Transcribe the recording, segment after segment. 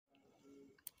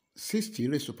60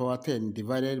 raised to power 10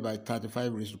 divided by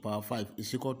 35 raised to power 5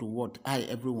 is equal to what? Hi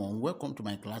everyone, welcome to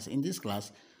my class. In this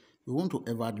class, we want to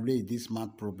evaluate this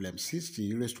math problem.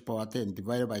 60 raised to power 10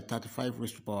 divided by 35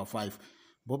 raised to power 5.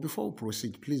 But before we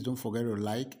proceed, please don't forget to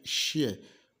like, share,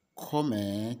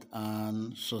 comment,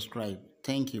 and subscribe.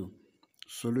 Thank you.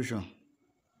 Solution.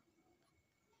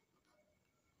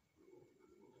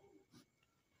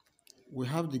 We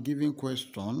have the given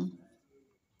question.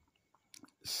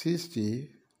 60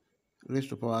 raised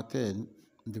to power 10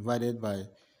 divided by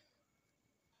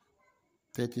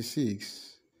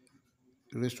 36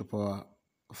 raised to power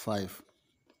 5.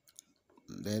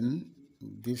 Then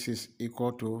this is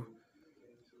equal to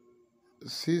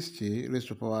 60 raised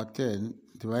to power 10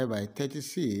 divided by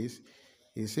 36 is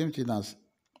the same thing as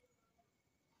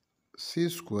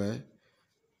 6 square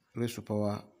raised to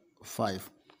power 5.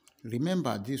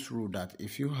 Remember this rule that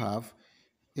if you have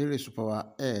a raised to power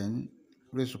n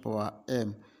raised to power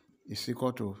m is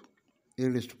equal to a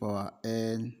raised to power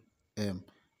n m,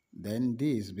 then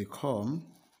this become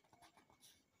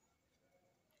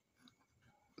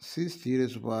 60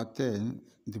 raised to power 10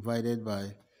 divided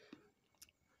by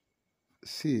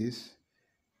 6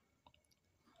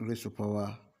 raised to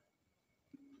power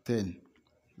 10.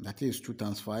 That is 2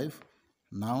 times 5.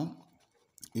 Now,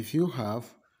 if you have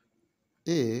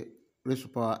a raised to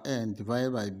power n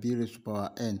divided by b raised to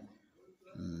power n,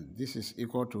 this is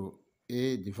equal to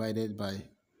a divided by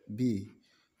b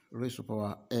raised to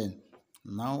power n.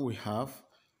 Now we have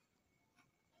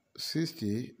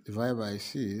 60 divided by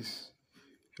 6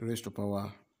 raised to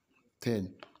power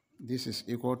 10. This is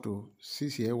equal to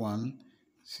 6 here 1,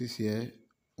 6 here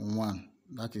 1.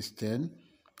 That is 10.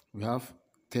 We have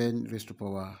 10 raised to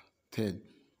power 10.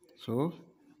 So,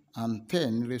 and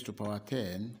 10 raised to power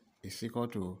 10 is equal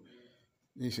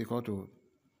to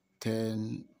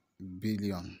 10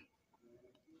 billion.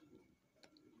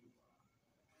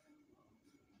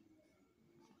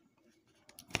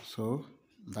 So,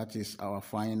 that is our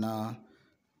final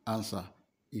answer.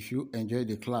 If you enjoyed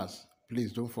the class,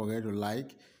 please don't forget to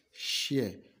like,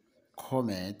 share,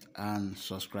 comment, and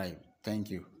subscribe. Thank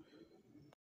you.